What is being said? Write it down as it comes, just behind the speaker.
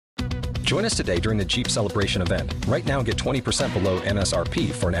Join us today during the Jeep Celebration event. Right now, get 20% below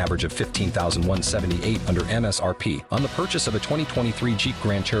MSRP for an average of $15,178 under MSRP on the purchase of a 2023 Jeep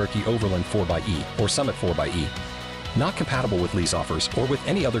Grand Cherokee Overland 4xE or Summit 4xE. Not compatible with lease offers or with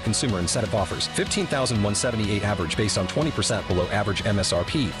any other consumer incentive offers. $15,178 average based on 20% below average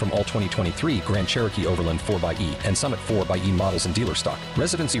MSRP from all 2023 Grand Cherokee Overland 4xE and Summit 4xE models in dealer stock.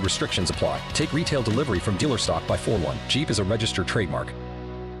 Residency restrictions apply. Take retail delivery from dealer stock by 4/1. Jeep is a registered trademark.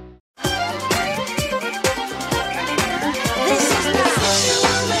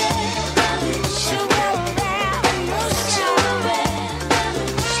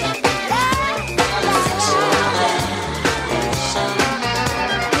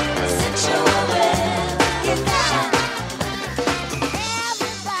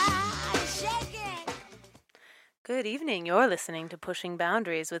 Good evening. You're listening to Pushing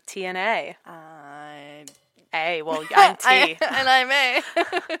Boundaries with TNA. A. Well, I'm T. And I'm A.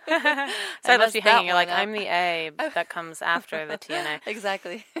 So I left you hanging. You're like, I'm the A that comes after the TNA.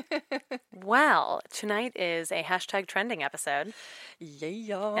 Exactly. Well, tonight is a hashtag trending episode.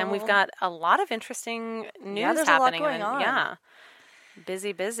 Yeah. And we've got a lot of interesting news there's happening. A lot going on. Yeah.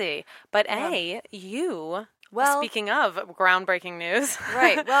 Busy. But yeah. Well, speaking of groundbreaking news.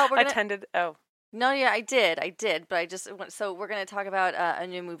 Right. Well, we're attended. Oh. No, yeah, I did, but I just so we're going to talk about a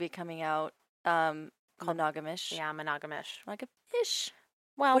new movie coming out called Monogamish. Yeah, Monogamish. Monogamish.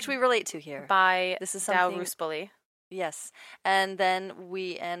 Well, which we relate to here. By this is Dow Roosbully. Yes. And then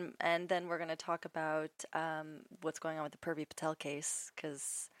then we're going to talk about what's going on with the Purvi Patel case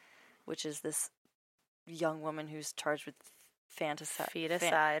which is this young woman who's charged with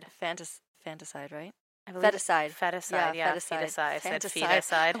feticide, right? Feticide. Yeah, feticide.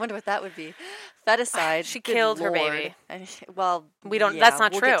 Feticide. I wonder what that would be. Feticide. She killed her baby. Well, we don't. That's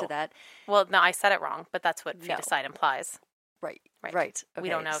not we'll true. Get to that. Well, no, I said it wrong, but that's what feticide implies. Right. Okay. We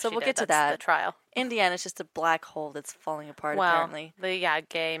don't know. So we'll get to that. The trial. Indiana's just a black hole that's falling apart. Apparently. The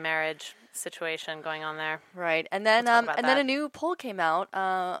gay marriage situation going on there. Right, and then then a new poll came out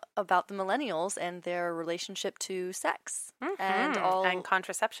about the millennials and their relationship to sex and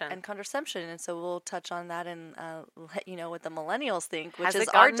contraception and so we'll touch on that and let you know what the millennials think, which is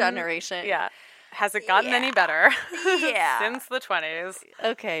our generation. Yeah. Has it gotten any better? Yeah. Since the 20s.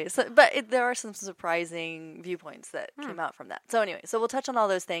 Okay. So, but there are some surprising viewpoints that came out from that. So anyway, so we'll touch on all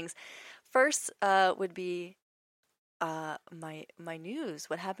those things. First would be my news.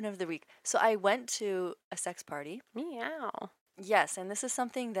 What happened over the week? So I went to a sex party. Meow. Yes, and this is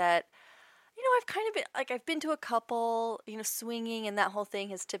something that I've kind of been I've been to a couple. Swinging and that whole thing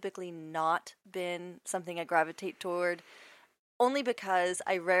has typically not been something I gravitate toward. Only because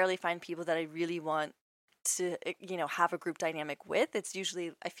I rarely find people that I really want to, have a group dynamic with. It's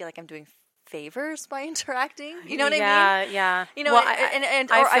usually, I feel like I'm doing favors by interacting. You know what I mean? Yeah. Well,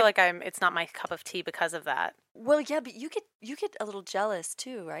 I feel like it's not my cup of tea because of that. Well, yeah, but you get a little jealous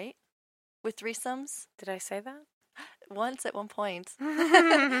too, right? With threesomes? Did I say that? Once at one point.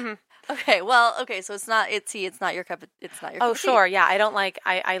 Okay, so it's not your cup of tea. Oh, sure, yeah. I don't like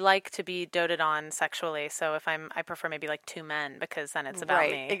I like to be doted on sexually, so if I prefer maybe like two men because then it's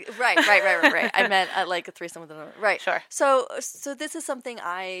about me. Right. I meant like a threesome with another. Right. Sure. So this is something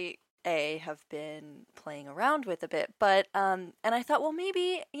I have been playing around with a bit, but and I thought, well,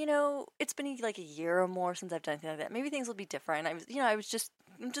 maybe it's been like a year or more since I've done anything like that. Maybe things will be different.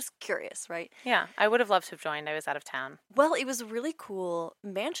 I'm just curious, right? Yeah, I would have loved to have joined. I was out of town. Well, it was a really cool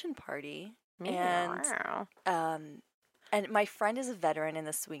mansion party, and my friend is a veteran in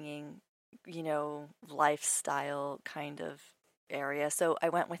the swinging, lifestyle kind of area. So I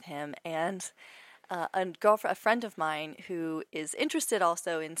went with him and. A friend of mine who is interested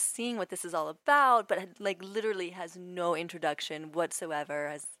also in seeing what this is all about, but literally has no introduction whatsoever,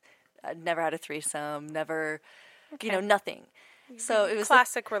 has never had a threesome, never, nothing. So it was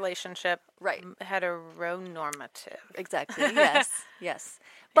classic relationship, right? Heteronormative, exactly. Yes.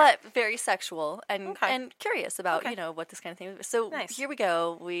 But very sexual and curious about what this kind of thing is. So nice. Here we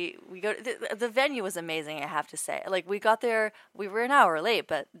go. We go. The venue was amazing, I have to say. We got there. We were an hour late,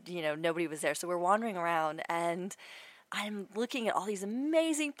 but nobody was there. So we're wandering around and I'm looking at all these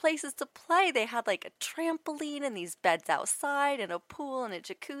amazing places to play. They had a trampoline and these beds outside and a pool and a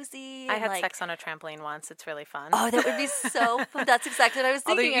jacuzzi. I had sex on a trampoline once. It's really fun. Oh, that would be so fun. That's exactly what I was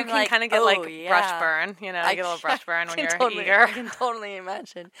thinking. Although you can kind of get brush burn. You get a little brush burn when you're eager. I can totally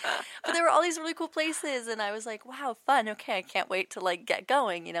imagine. But there were all these really cool places and I was like, wow, fun. Okay, I can't wait to get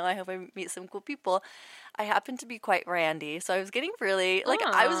going. I hope I meet some cool people. I happened to be quite randy, so I was getting really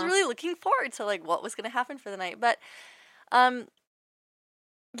I was really looking forward to what was going to happen for the night. But it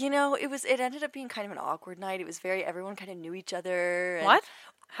ended up being kind of an awkward night. It was everyone kind of knew each other. And what?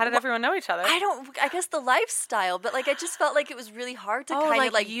 How did everyone know each other? I guess the lifestyle, but like I just felt like it was really hard to kind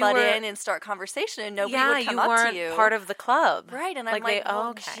of like butt in and start conversation, and nobody would come up to you. You weren't part of the club. Right, and I'm like,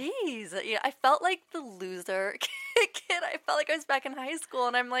 geez. I felt like the loser kid. I felt like I was back in high school,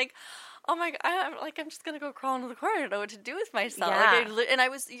 and I'm like, oh my God, I'm just going to go crawl into the corner. I don't know what to do with myself. Yeah.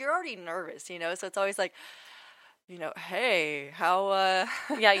 You're already nervous, so it's always like, hey, how,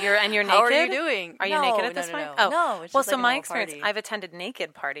 you're naked? How are you doing? Are you naked at this point? No. No, it's well, just so like my a experience, party. I've attended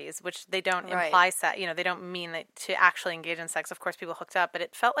naked parties, which they don't imply sex, they don't mean that to actually engage in sex. Of course, people hooked up, but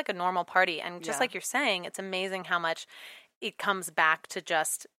it felt like a normal party. And just like you're saying, it's amazing how much it comes back to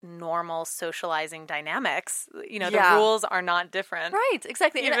just normal socializing dynamics. The rules are not different. Right,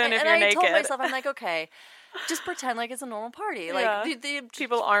 exactly. Even if you're naked. I told myself, I'm like, okay, just pretend like it's a normal party. Like the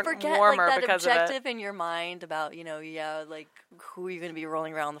people aren't forget, warmer like, that because of it. objective in your mind about, like who you're going to be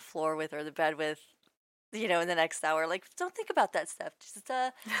rolling around the floor with or the bed with, in the next hour. Like, don't think about that stuff.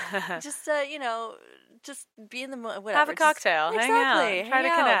 Just be in the whatever. Have a cocktail, hang out, try to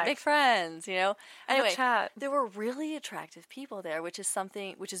connect, make friends. Anyway, chat. There were really attractive people there, which is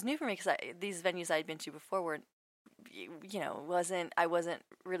new for me because these venues I had been to before weren't, I wasn't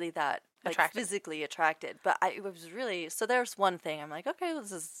really that like physically attracted, but it was really. So there's one thing I'm like, okay, well,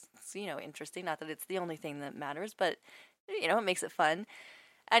 this is interesting. Not that it's the only thing that matters, but it makes it fun.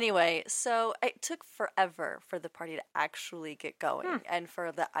 Anyway, so it took forever for the party to actually get going and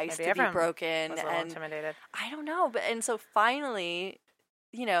for the ice to be broken. Was a little intimidated. I don't know, and so finally,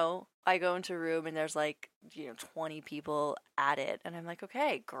 I go into a room and there's 20 people at it, and I'm like,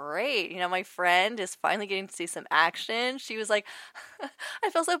 okay, great. My friend is finally getting to see some action. She was like, I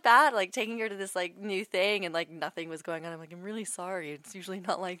feel so bad, taking her to this new thing, and nothing was going on. I'm like, I'm really sorry. It's usually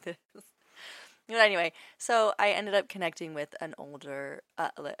not like this. But anyway, so I ended up connecting with an older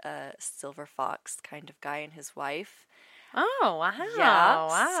silver fox kind of guy and his wife. Oh, wow. Yeah.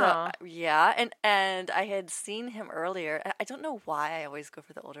 Wow. So, and I had seen him earlier. I don't know why I always go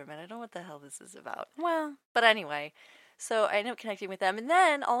for the older men. I don't know what the hell this is about. Well. But anyway, so I ended up connecting with them. And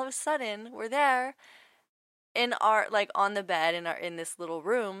then all of a sudden, we're there in our, on the bed in this little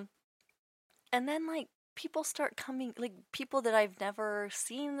room. And then, people start coming, people that I've never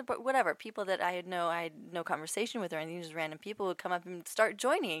seen, but whatever, people that I had no conversation with or anything, just random people would come up and start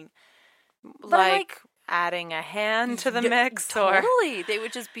joining. But adding a hand to the mix? Totally. They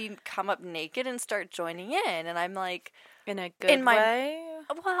would just come up naked and start joining in. And I'm like... In a good way?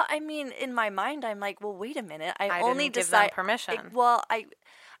 Well, I mean, in my mind, I'm like, well, wait a minute. I only didn't give them permission. I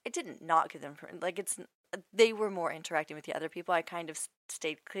did not give them permission. They were more interacting with the other people. I kind of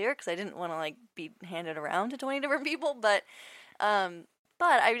stayed clear because I didn't want to be handed around to 20 different people. But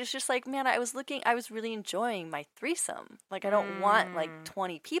I was just like, man, I was really enjoying my threesome. I don't want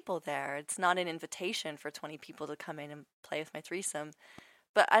 20 people there. It's not an invitation for 20 people to come in and play with my threesome.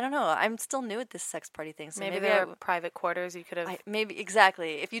 But I don't know. I'm still new at this sex party thing. So maybe there are private quarters you could have. Maybe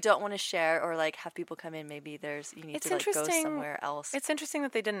exactly. If you don't want to share or have people come in, maybe you need to go somewhere else. It's interesting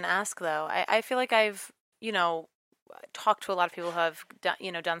that they didn't ask though. I feel like I've talked to a lot of people who have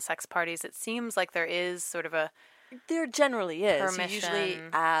done sex parties. It seems like there is sort of a. There generally is. Permission. You usually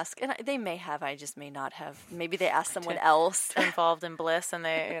ask, and they may have. I just may not have. Maybe they asked someone else. Involved in bliss, and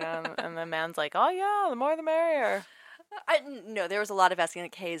they, and the man's like, "Oh yeah, the more the merrier." No, there was a lot of asking,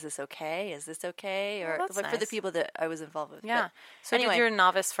 hey, is this okay? Is this okay? Or that's for nice. the people that I was involved with. Yeah. But so anyway, did your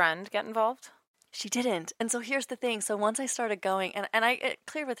novice friend get involved? She didn't. And so here's the thing. So once I started going, and I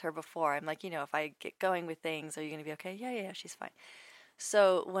cleared with her before, I'm like, if I get going with things, are you going to be okay? Yeah, she's fine.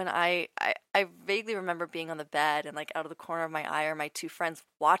 So when I vaguely remember being on the bed and out of the corner of my eye are my two friends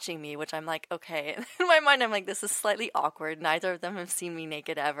watching me, which I'm like, okay. And in my mind, I'm like, this is slightly awkward. Neither of them have seen me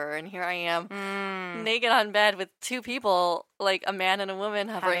naked ever. And here I am naked on bed with two people, a man and a woman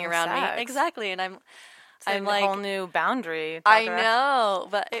hovering around me. Exactly. And I'm like a whole new boundary. I know,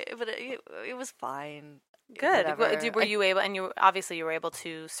 but it was fine. Good. Were you able? And you were able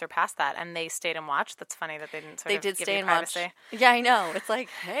to surpass that, and they stayed and watched. That's funny that they didn't. They did give stay and privacy. Watch. Yeah, I know. It's like,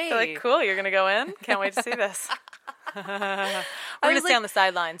 hey, they're like, cool. You're gonna go in. Can't wait to see this. We're gonna stay on the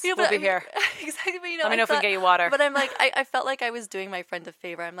sidelines. We'll be here. Exactly. But, let me know if we can get you water. But I'm like, I felt like I was doing my friend a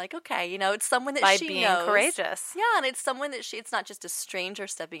favor. I'm like, okay, it's someone that by she being knows. Courageous. Yeah, and it's someone that it's not just a stranger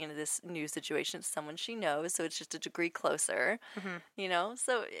stepping into this new situation. It's someone she knows, so it's just a degree closer. Mm-hmm.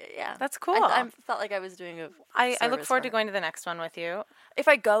 So yeah, that's cool. I felt like I was doing a. I look forward to going to the next one with you. If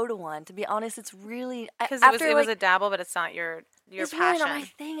I go to one, to be honest, it's really because it was a dabble, but it's not your it's passion. Really not my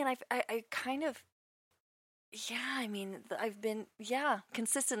thing, and I kind of. Yeah, I mean, I've been,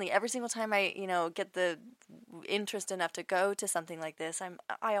 consistently every single time I, get the interest enough to go to something like this,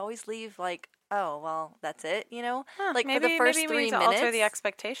 I always leave oh, well, that's it, Like maybe, for the first 3 minutes. Maybe alter the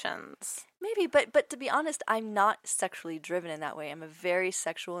expectations. Maybe, but to be honest, I'm not sexually driven in that way. I'm a very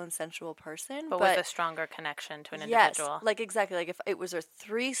sexual and sensual person. But with a stronger connection to an individual. Yes, exactly. Like if it was a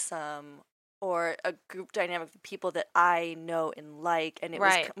threesome or a group dynamic of people that I know and like, and it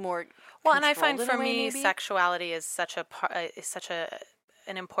was more well, and I find for me, maybe. Sexuality is such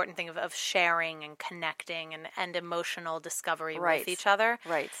an important thing of sharing and connecting and emotional discovery with each other.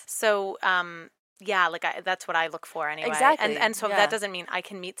 Right. So, that's what I look for anyway. Exactly. And so that doesn't mean I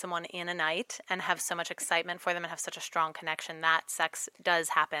can meet someone in a night and have so much excitement for them and have such a strong connection that sex does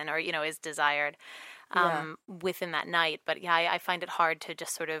happen or, is desired within that night. But I find it hard to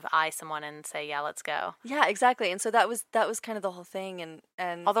just sort of eye someone and say, yeah, let's go. Yeah, exactly. And so that was kind of the whole thing.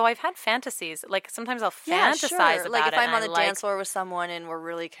 And although I've had fantasies, like sometimes I'll fantasize about it. Like if I'm on the dance floor with someone and we're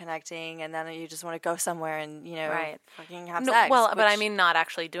really connecting and then you just want to go somewhere and, fucking have sex. Well, but I mean not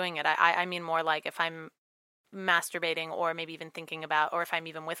actually doing it. I mean more like if I'm masturbating or maybe even thinking about, or if I'm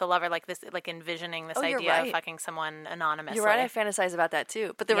even with a lover, like this, like envisioning this idea of fucking someone anonymously. You're right. I fantasize about that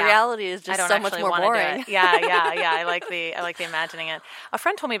too, but the reality is just so much more boring. Yeah. I like the imagining it. A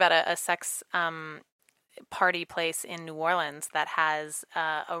friend told me about a sex party place in New Orleans that has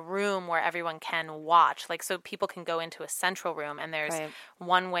a room where everyone can watch, like so people can go into a central room and there's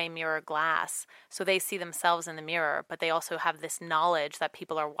one-way mirror glass, so they see themselves in the mirror, but they also have this knowledge that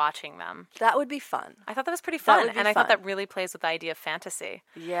people are watching them. That would be fun. I thought that was pretty fun, and I thought that really plays with the idea of fantasy.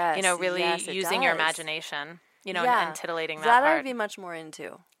 Yes, really using your imagination. And titillating that part. That I'd be much more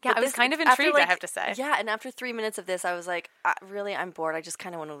into. Yeah, I was kind of intrigued, I have to say. Yeah, and after 3 minutes of this, I was like, really, I'm bored. I just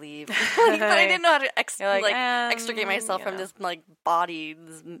kind of want to leave. But I didn't know how to extricate myself from this body,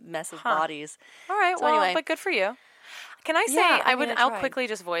 this mess of bodies. All right, so anyway. But good for you. Can I say, I'll quickly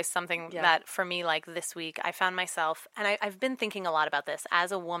just voice something that for me, like this week, I found myself, and I've been thinking a lot about this.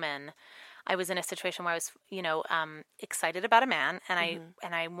 As a woman, I was in a situation where I was, excited about a man, and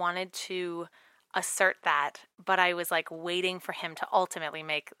I wanted to assert that, but I was like waiting for him to ultimately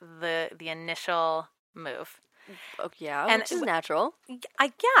make the initial move. Oh, yeah, which is natural.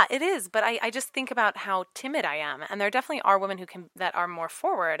 Yeah, it is. But I just think about how timid I am, and there definitely are women that are more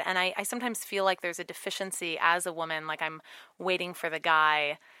forward. And I sometimes feel like there's a deficiency as a woman, like I'm waiting for the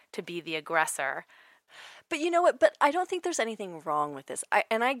guy to be the aggressor. But you know what? But I don't think there's anything wrong with this.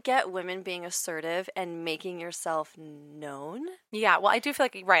 I get women being assertive and making yourself known. Yeah, well, I do feel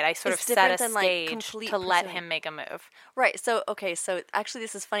like, I sort of set a stage to let him make a move. Right. So, so actually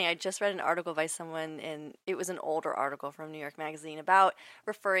this is funny. I just read an article by someone, and it was an older article from New York Magazine about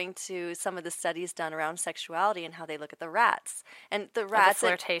referring to some of the studies done around sexuality and how they look at the rats. And the rats... the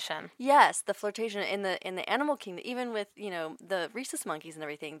flirtation. Yes, the flirtation in the animal kingdom, even with, the rhesus monkeys and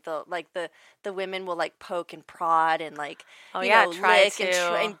everything, the women will poke and prod and lick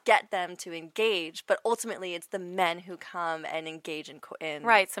and get them to engage, but ultimately it's the men who come and engage in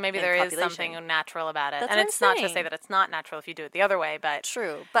right. So maybe there is something natural about it, and it's not to say that it's not natural if you do it the other way. But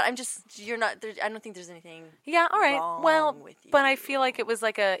true. But I don't think there's anything. Yeah. All right. Wrong with you. But I feel like it was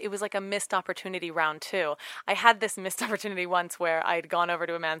like a missed opportunity round two. I had this missed opportunity once where I'd gone over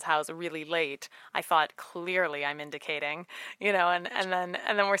to a man's house really late. I thought clearly I'm indicating, and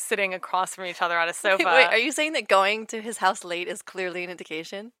then we're sitting across from each other on a sofa. Wait, are you saying that going to his house late is clearly an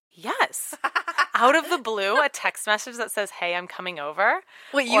indication? Yes. Out of the blue, a text message that says, "Hey, I'm coming over."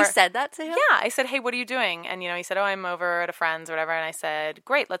 Wait, you said that to him? Yeah, I said, "Hey, what are you doing?" And he said, "Oh, I'm over at a friend's or whatever." And I said,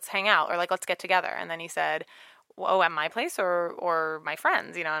 "Great, let's hang out, or let's get together." And then he said, "Oh, at my place or my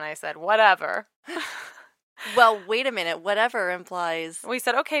friends?" And I said, "Whatever." Well, wait a minute. Whatever implies... We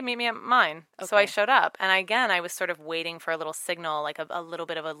said, okay, meet me at mine. Okay. So I showed up. And again, I was sort of waiting for a little signal, like a little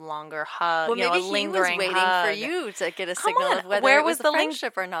bit of a longer hug, well, maybe a lingering he was waiting hug. for you to get a signal of whether it was the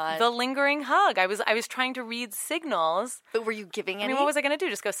friendship or not. The lingering hug. I was trying to read signals. But were you giving any? I mean, what was I going to do?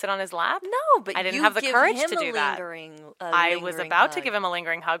 Just go sit on his lap? No, but I didn't have the courage to do that. I was about to give him a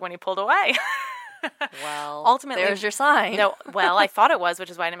lingering hug when he pulled away. Well, ultimately, there's your sign. No, well, I thought it was, which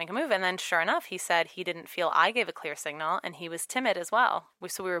is why I didn't make a move. And then, sure enough, he said he didn't feel I gave a clear signal, and he was timid as well.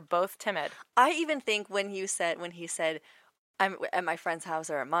 So we were both timid. I even think when he said, "I'm at my friend's house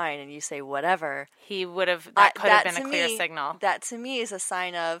or at mine," and you say whatever, he would have. That could have been a clear signal. That to me is a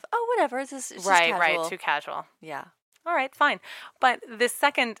sign of whatever. It's just right, casual. Right, too casual. Yeah. All right, fine. But this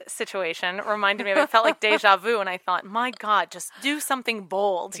second situation reminded me of it felt like deja vu, and I thought, my God, just do something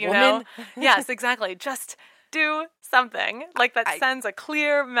bold, you know? Yes, exactly. Just do something. Like that sends a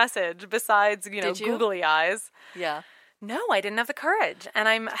clear message besides, googly eyes. Yeah. No, I didn't have the courage, and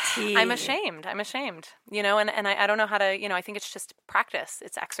I'm ashamed. I'm ashamed, and I don't know how to, I think it's just practice.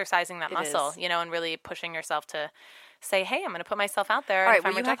 It's exercising that muscle, and really pushing yourself to say, hey, I'm going to put myself out there. All right, if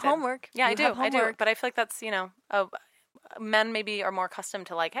I'm you rejected. have homework. Yeah, I do. But I feel like that's, men maybe are more accustomed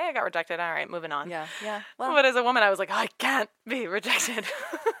to like, hey, I got rejected. All right, moving on. Yeah. Well, but as a woman, I was like, I can't be rejected.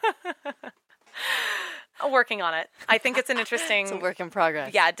 Working on it. I think it's an interesting... It's a work in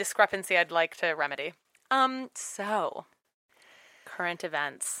progress. Yeah, discrepancy I'd like to remedy. So, current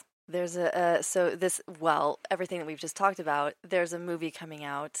events. There's everything that we've just talked about, there's a movie coming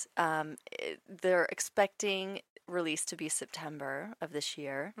out. They're expecting release to be September of this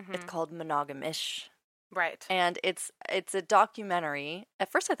year. Mm-hmm. It's called Monogamish. Right. And it's a documentary.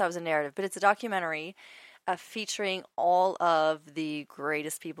 At first I thought it was a narrative, but it's a documentary featuring all of the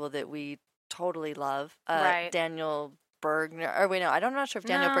greatest people that we totally love. Right. Daniel Bergner. Or wait, no, I'm not sure if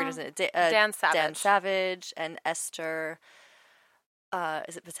Daniel Bergner's in it. Dan Savage. Dan Savage and Esther...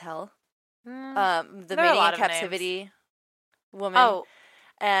 is it Patel? The Mating in Captivity woman. Oh.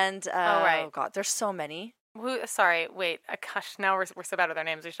 And, right. oh God, there's so many. Sorry, wait. Gosh, now we're so bad with our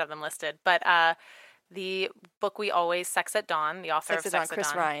names. We should have them listed. But the book we always, Sex at Dawn, the author of Sex at Dawn.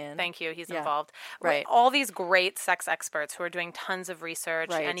 Chris Ryan. Thank you. He's involved. Right. All these great sex experts who are doing tons of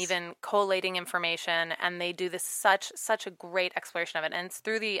research and even collating information. And they do this such a great exploration of it. And it's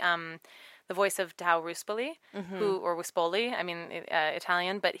through the voice of Tao Ruspoli, Ruspoli,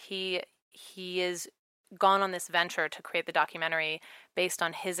 Italian, but he is gone on this venture to create the documentary based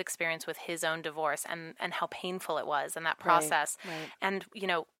on his experience with his own divorce and how painful it was and that process. Right. And,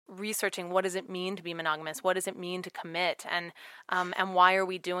 researching what does it mean to be monogamous? What does it mean to commit? And why are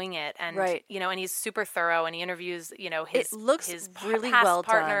we doing it? And, and he's super thorough and he interviews, his really past well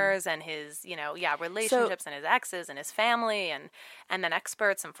partners and his, relationships and his exes and his family and then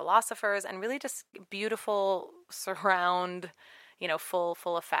experts and philosophers and really just beautiful surround,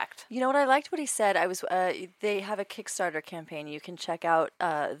 full effect. You know what I liked what he said? They have a Kickstarter campaign. You can check out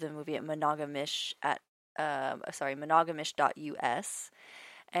the movie at Monogamish at monogamish.us.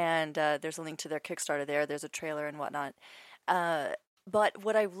 And there's a link to their Kickstarter there. There's a trailer and whatnot. But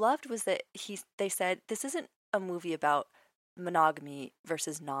what I loved was that they said this isn't a movie about monogamy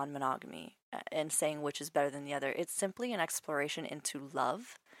versus non-monogamy and saying which is better than the other. It's simply an exploration into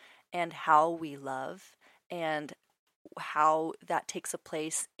love and how we love and how that takes a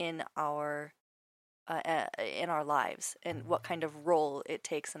place in our lives and what kind of role it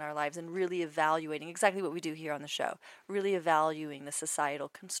takes in our lives, and really evaluating exactly what we do here on the show, really evaluating the societal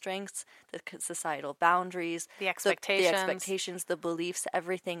constraints, the societal boundaries, the expectations, the beliefs,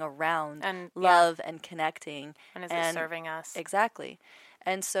 everything around love and connecting. And is it serving us? Exactly.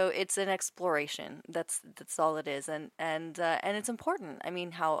 And so it's an exploration. That's all it is, and it's important. I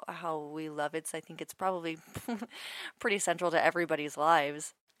mean, how we love it. I think it's probably pretty central to everybody's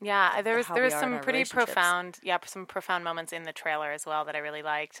lives. Yeah, there was some pretty profound moments in the trailer as well that I really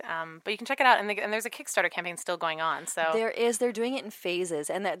liked. But you can check it out, and there's a Kickstarter campaign still going on. So they're doing it in phases,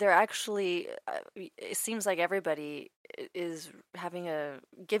 and they're actually. It seems like everybody is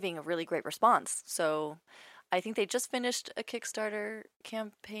giving a really great response. So I think they just finished a Kickstarter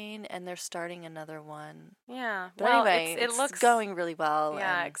campaign, and they're starting another one. Yeah, but anyway, it looks going really well.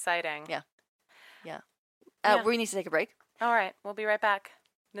 Yeah, exciting. Yeah. We need to take a break. All right, we'll be right back.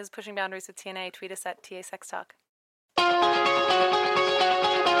 This is Pushing Boundaries with TNA. Tweet us at TA Sex Talk.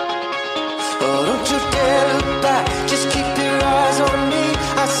 Oh, don't you dare look back. Just keep your eyes on me.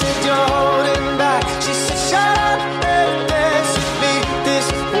 I said you're holding back. She said, shut up and dance with me.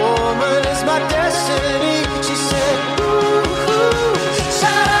 This woman is my destiny. She said, ooh,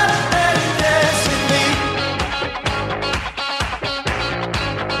 shut up and dance with me.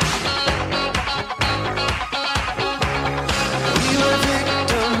 We were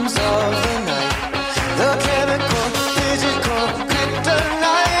victims of the night. The chemical, physical,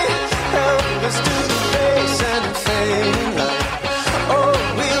 kryptonite held us to the base and the fading light. Oh,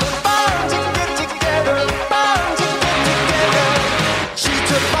 we were bound to get together, bound to get together. She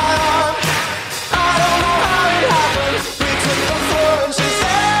took my arm, I don't know how it happened. We took the floor and she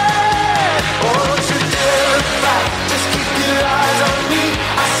said, oh, don't you dare look back, just keep your eyes on me.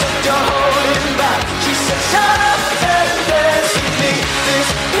 I said you're holding back. She said, shut up and dance with me. This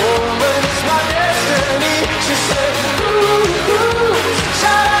woman is my destiny. She said, ooh,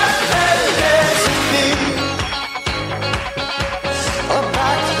 shut up and dance with me. A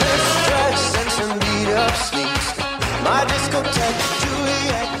backless dress and some beat up sneaks. My discotheque,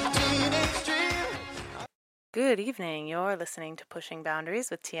 Juliet, teenage dream. Good evening. You're listening to Pushing Boundaries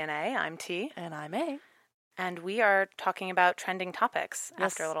with TNA. I'm T. And I'm A. And we are talking about trending topics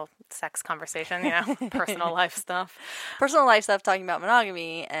after a little sex conversation, personal life stuff. Personal life stuff, talking about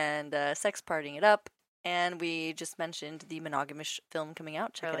monogamy and sex, partying it up. And we just mentioned the Monogamish film coming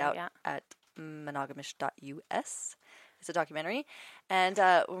out. Check it out at monogamish.us. It's a documentary. And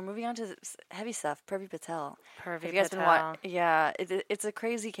we're moving on to heavy stuff. Purvi Patel. Purvi Patel. Yeah, it's a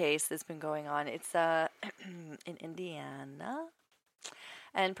crazy case that's been going on. It's in Indiana.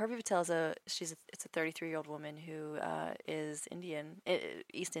 And Purvi Patel is it's a 33-year-old woman who is Indian,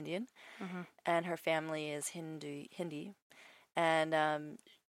 East Indian, and her family is Hindi. And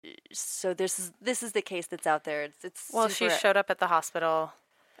so this is the case that's out there. It's she showed up at the hospital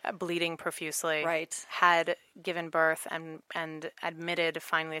bleeding profusely. Right. Had given birth and admitted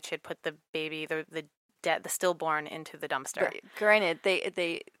finally that she had put the baby, the stillborn, into the dumpster. But granted,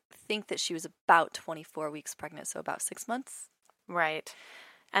 they think that she was about 24 weeks pregnant, so about 6 months. Right.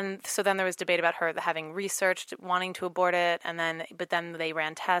 And so then there was debate about her having researched wanting to abort it, but then they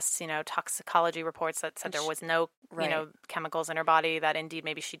ran tests, toxicology reports that said there was no, chemicals in her body, that indeed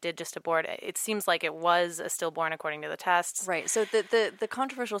maybe she did just abort. It seems like it was a stillborn according to the tests. Right. So the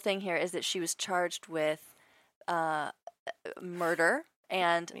controversial thing here is that she was charged with murder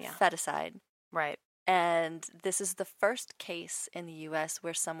and feticide. Right. And this is the first case in the U.S.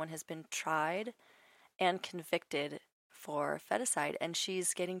 where someone has been tried and convicted for feticide, and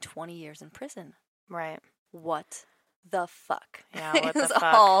she's getting 20 years in prison. Right. What the fuck? Yeah, what the fuck?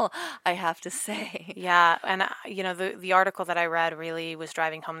 All I have to say. Yeah, and the article that I read really was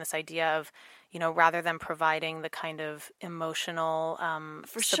driving home this idea of, rather than providing the kind of emotional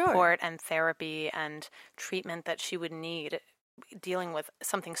support and therapy and treatment that she would need dealing with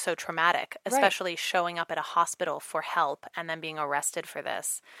something so traumatic, especially showing up at a hospital for help and then being arrested for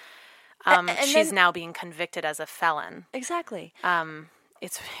this. She's now being convicted as a felon. Exactly.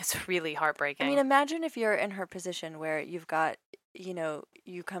 It's really heartbreaking. I mean, imagine if you're in her position where you've got,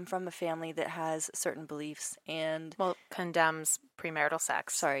 you come from a family that has certain beliefs and... Well, condemns premarital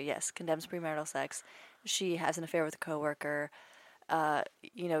sex. Sorry, yes, condemns premarital sex. She has an affair with a coworker,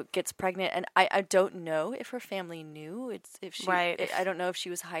 gets pregnant. And I don't know if her family knew. I don't know if she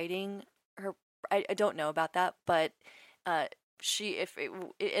was hiding her... I don't know about that, but...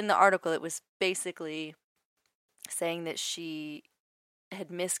 in the article, it was basically saying that she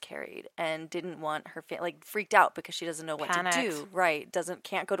had miscarried and didn't want her freaked out because she doesn't know what to do. Right.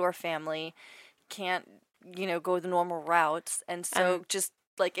 Can't go to her family, can't, go the normal routes. And so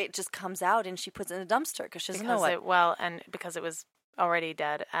it just comes out and she puts it in a dumpster because she doesn't know what. And because it was already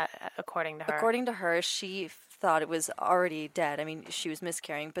dead, according to her. According to her, she thought it was already dead. I mean, she was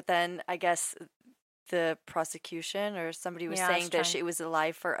miscarrying, but then I guess the prosecution or somebody was saying that she was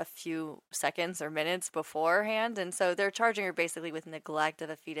alive for a few seconds or minutes beforehand, and so they're charging her basically with neglect of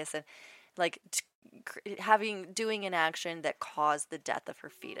a fetus and doing an action that caused the death of her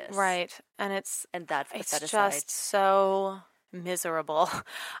fetus. Right, and that's feticide. Just so miserable.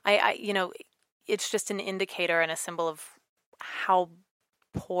 It's just an indicator and a symbol of how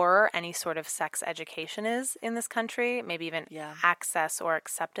poor any sort of sex education is in this country, maybe even access or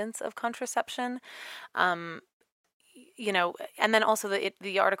acceptance of contraception. And then also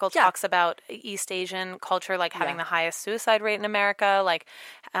the article talks about East Asian culture, having the highest suicide rate in America,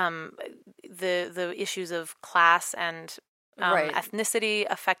 the issues of class and ethnicity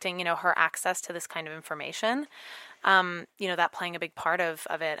affecting, her access to this kind of information. That playing a big part of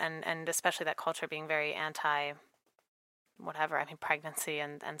it, and especially that culture being very anti pregnancy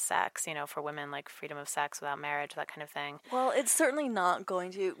and sex, for women, freedom of sex without marriage, that kind of thing. Well, it's certainly not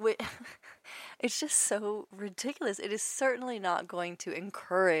going to, it's just so ridiculous. It is certainly not going to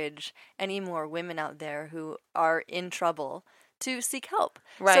encourage any more women out there who are in trouble to seek help.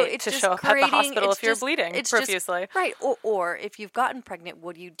 Right, so it's to just show up at the hospital if you're bleeding profusely. Right, or if you've gotten pregnant,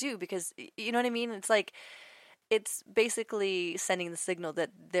 what do you do? Because, you know what I mean? It's it's basically sending the signal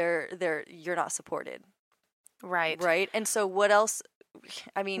that you're not supported. Right. Right. And so what else?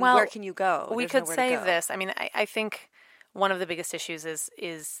 I mean, where can you go? We could say this. I mean, I think one of the biggest issues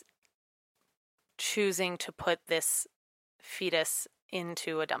is choosing to put this fetus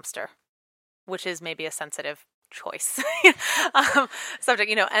into a dumpster, which is maybe a sensitive choice subject,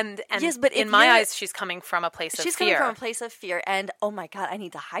 and yes, but in my eyes, she's coming from a place of fear. She's coming from a place of fear, and oh my God, I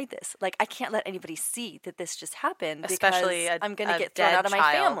need to hide this. I can't let anybody see that this just happened, especially because I'm going to get thrown out of my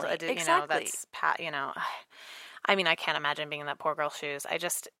family. Exactly. I mean, I can't imagine being in that poor girl's shoes.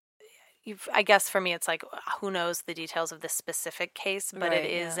 I guess for me, it's who knows the details of this specific case, but it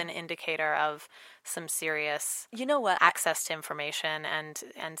is an indicator of some serious, access to information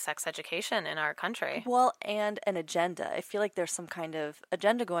and sex education in our country. Well, and an agenda. I feel like there's some kind of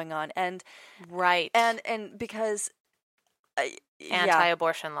agenda going on, and and because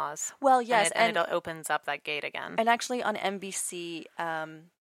anti-abortion laws. Well, yes, and it opens up that gate again. And actually, on NBC,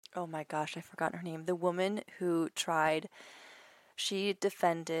 oh my gosh, I forgot her name. The woman who tried, she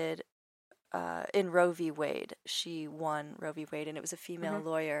defended in Roe v. Wade. She won Roe v. Wade, and it was a female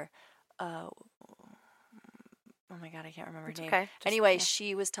lawyer. Oh my God, I can't remember her name. Okay. Anyway,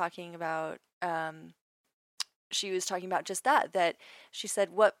 she was talking about just that she said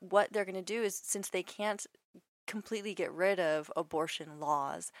what they're going to do is, since they can't completely get rid of abortion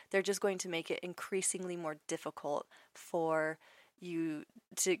laws, they're just going to make it increasingly more difficult for you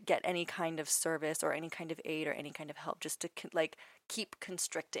to get any kind of service or any kind of aid or any kind of help, just to keep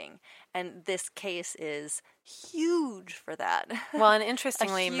constricting. And this case is huge for that. Well, and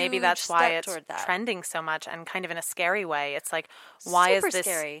interestingly, maybe that's why it's trending so much, and kind of in a scary way. It's like, why is this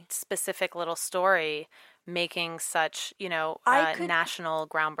specific little story making such, national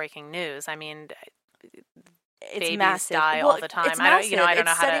groundbreaking news? I mean, it's babies massive. Die all the time. I don't know how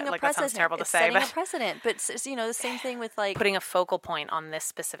to, that sounds terrible to say, but setting a precedent. But the same thing with putting a focal point on this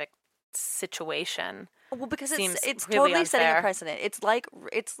specific situation. Well, because it's really totally unfair. setting a precedent. It's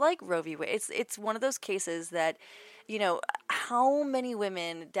like Roe v. Wade. It's one of those cases that, how many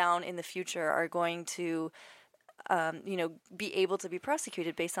women down in the future are going to, be able to be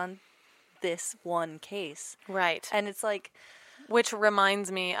prosecuted based on this one case. Right. And it's like... Which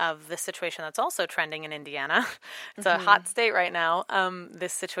reminds me of the situation that's also trending in Indiana. It's a hot state right now.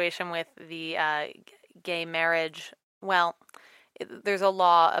 This situation with the gay marriage. Well, there's a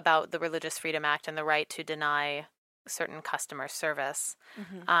law about the Religious Freedom Act and the right to deny certain customer service.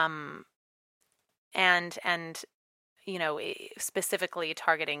 And specifically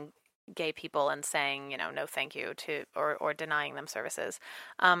targeting gay people and saying, no thank you to, or denying them services.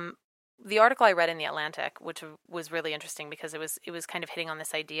 The article I read in The Atlantic, which was really interesting because it was kind of hitting on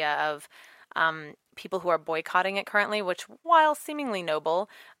this idea of people who are boycotting it currently, which, while seemingly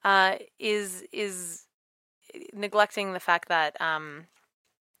noble, is neglecting the fact that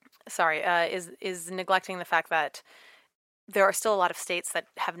is neglecting the fact that there are still a lot of states that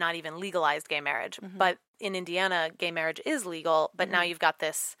have not even legalized gay marriage. But in Indiana, gay marriage is legal, but now you've got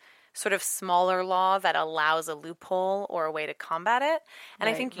this sort of smaller law that allows a loophole or a way to combat it. And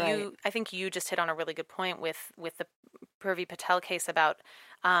I think you just hit on a really good point with the Purvi Patel case about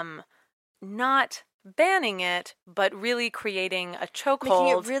not banning it, but really creating a chokehold.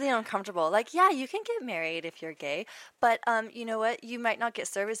 Making it really uncomfortable. Like, yeah, you can get married if you're gay, but you know what? You might not get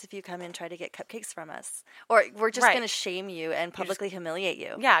service if you come and try to get cupcakes from us. Or we're just going to shame you and publicly humiliate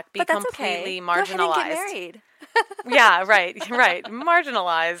you. Yeah, be completely marginalized. Go ahead and get married. Yeah, right.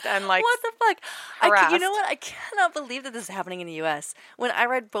 Marginalized and like what the fuck? Harassed. You know what? I cannot believe that this is happening in the U.S. When I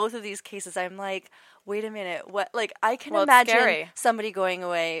read both of these cases, I'm like, wait a minute, what? Like, I can imagine somebody going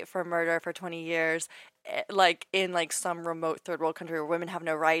away for murder for 20 years, like in like some remote third world country where women have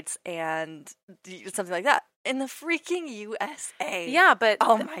no rights and something like that. In the freaking USA. Yeah, but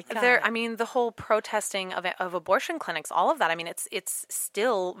oh my God. The whole protesting of abortion clinics, all of that. I mean, it's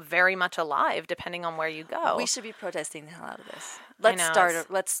still very much alive, depending on where you go. We should be protesting the hell out of this. Let's start it.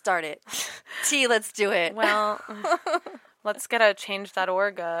 Let's do it. Well, let's get a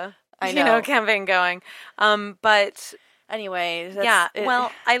change.org campaign going. But anyway,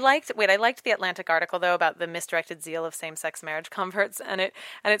 well, I liked the Atlantic article though about the misdirected zeal of same-sex marriage converts, and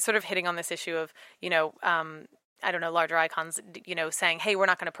it's sort of hitting on this issue of larger icons, saying, hey, we're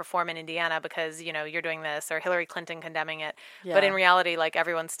not going to perform in Indiana because you're doing this, or Hillary Clinton condemning it. Yeah. But in reality, like,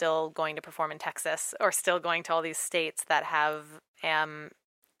 everyone's still going to perform in Texas, or still going to all these states that have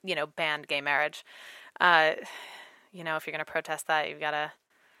banned gay marriage. If you're going to protest that, you've got to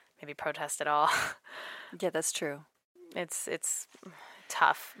maybe protest it all. Yeah, that's true. It's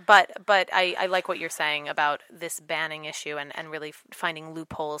tough, but I like what you're saying about this banning issue and really finding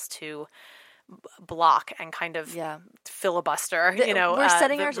loopholes to block and kind of filibuster. We're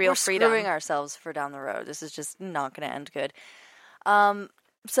setting real freedom. Screwing ourselves for down the road. This is just not going to end good.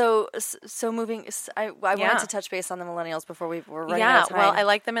 So moving. I wanted to touch base on the millennials before we're running out of time. Well, I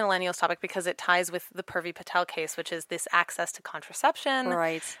like the millennials topic because it ties with the Purvi Patel case, which is this access to contraception.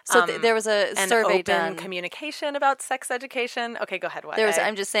 Right. So there was a survey done. And open communication about sex education. Okay, go ahead.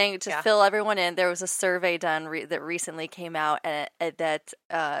 I'm just saying to fill everyone in. There was a survey done that recently came out that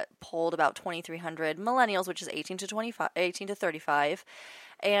polled about 2,300 millennials, which is 18 to 35,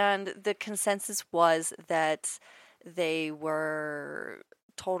 and the consensus was that they were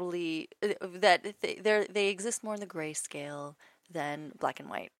totally that they exist more in the gray scale than black and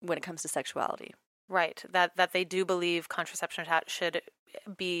white when it comes to sexuality. Right. That they do believe contraception should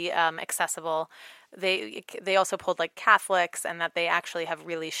be accessible. They also pulled like Catholics, and that they actually have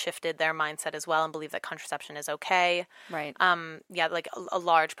really shifted their mindset as well and believe that contraception is okay. Right. Like a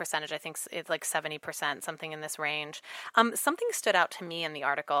large percentage, I think it's like 70%, something in this range. Something stood out to me in the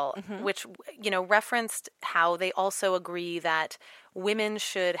article, which, referenced how they also agree that women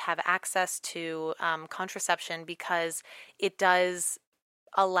should have access to contraception because it does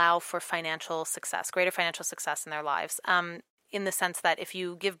allow for financial success, greater financial success in their lives. In the sense that if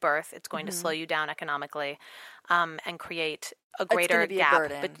you give birth, it's going to slow you down economically and create a greater gap. A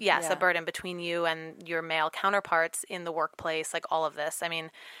burden. But yes, a burden between you and your male counterparts in the workplace, like all of this. I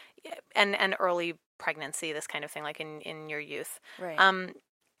mean, and early pregnancy, this kind of thing, like in your youth. Right.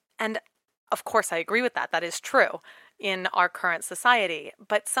 And of course, I agree with that. That is true in our current society.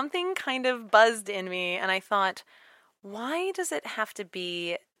 But something kind of buzzed in me, and I thought, why does it have to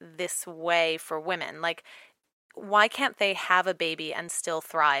be this way for women? Like, why can't they have a baby and still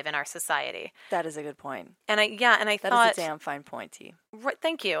thrive in our society? That is a good point. And I thought that is a damn fine point, T. Right,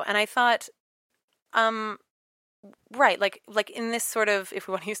 thank you. And I thought, right, like in this sort of, if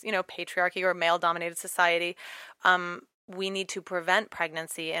we want to use, patriarchy or male-dominated society, we need to prevent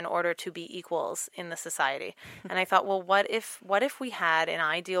pregnancy in order to be equals in the society. And I thought, well, what if we had an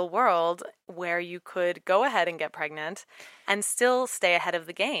ideal world where you could go ahead and get pregnant and still stay ahead of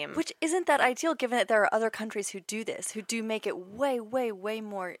the game? Which isn't that ideal, given that there are other countries who do this, who do make it way, way, way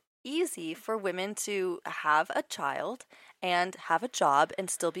more easy for women to have a child and have a job and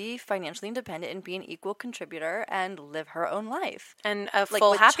still be financially independent and be an equal contributor and live her own life. And a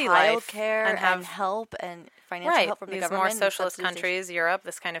full happy life. Childcare and have help and financial help from the government. These more socialist countries, Europe,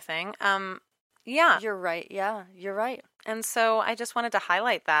 this kind of thing. Yeah. You're right. Yeah, you're right. And so I just wanted to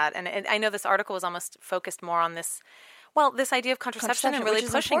highlight that. And I know this article was almost focused more on this, this idea of contraception and really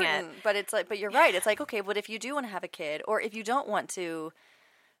pushing it. But it's like, but you're right. It's like, okay, but if you do want to have a kid, or if you don't want to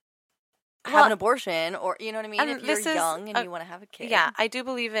have an abortion, or you know what I mean, if you're young and you want to have a kid. Yeah, I do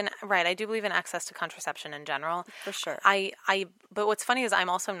believe in access to contraception in general. For sure. But what's funny is I'm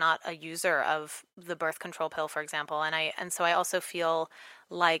also not a user of the birth control pill, for example, and so I also feel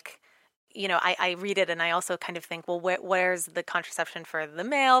like, I read it and I also kind of think, well, where's the contraception for the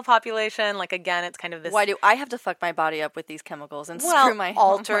male population? Like, again, it's kind of this. Why do I have to fuck my body up with these chemicals and screw my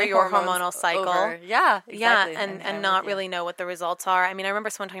alter your hormonal cycle? Over. Yeah, exactly. Yeah, and not really know what the results are. I mean, I remember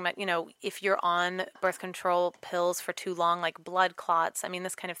someone talking about, if you're on birth control pills for too long, like blood clots. I mean,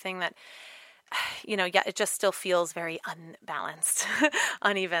 this kind of thing that, it just still feels very unbalanced,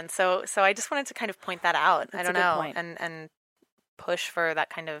 uneven. So I just wanted to kind of point that out. That's I don't know, point. and push for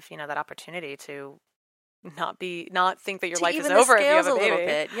that kind of, that opportunity to not think that your life is over if you have a baby. Little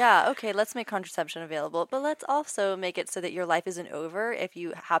bit. Yeah, okay, let's make contraception available, but let's also make it so that your life isn't over if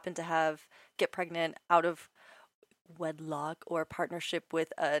you happen to get pregnant out of wedlock or partnership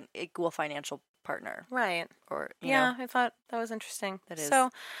with an equal financial partner. Right. Or I thought that was interesting. That is.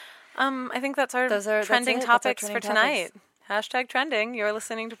 So, I think that's our trending topics for tonight. #trending. You're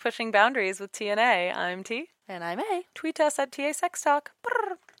listening to Pushing Boundaries with TNA. I'm T. And I'm A. Tweet us at TA Sex Talk.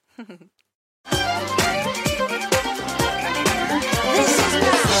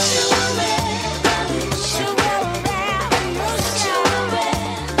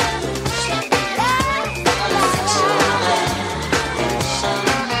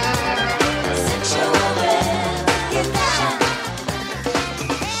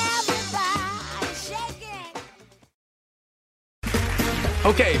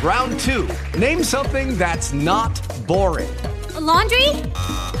 Okay, round two. Name something that's not boring. A laundry?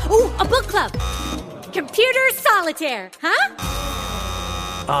 Ooh, a book club. Computer solitaire, huh?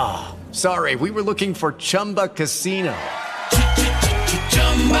 Ah, sorry, we were looking for Chumba Casino.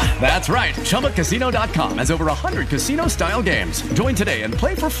 That's right, ChumbaCasino.com has over 100 casino-style games. Join today and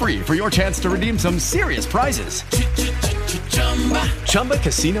play for free for your chance to redeem some serious prizes.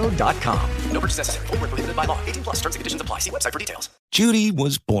 ChumbaCasino.com. No purchase necessary. Void where prohibited by law. 18+ terms and conditions apply. See website for details. Judy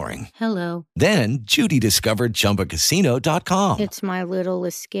was boring. Hello. Then Judy discovered ChumbaCasino.com. It's my little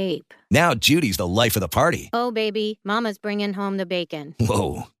escape. Now Judy's the life of the party. Oh, baby, mama's bringing home the bacon.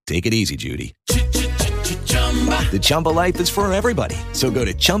 Whoa, take it easy, Judy. The Chumba life is for everybody. So go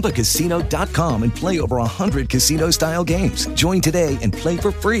to ChumbaCasino.com and play over 100 casino-style games. Join today and play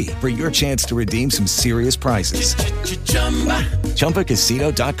for free for your chance to redeem some serious prizes.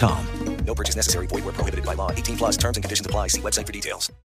 ChumbaCasino.com. No purchase necessary. Void where prohibited by law. 18+ terms and conditions apply. See website for details.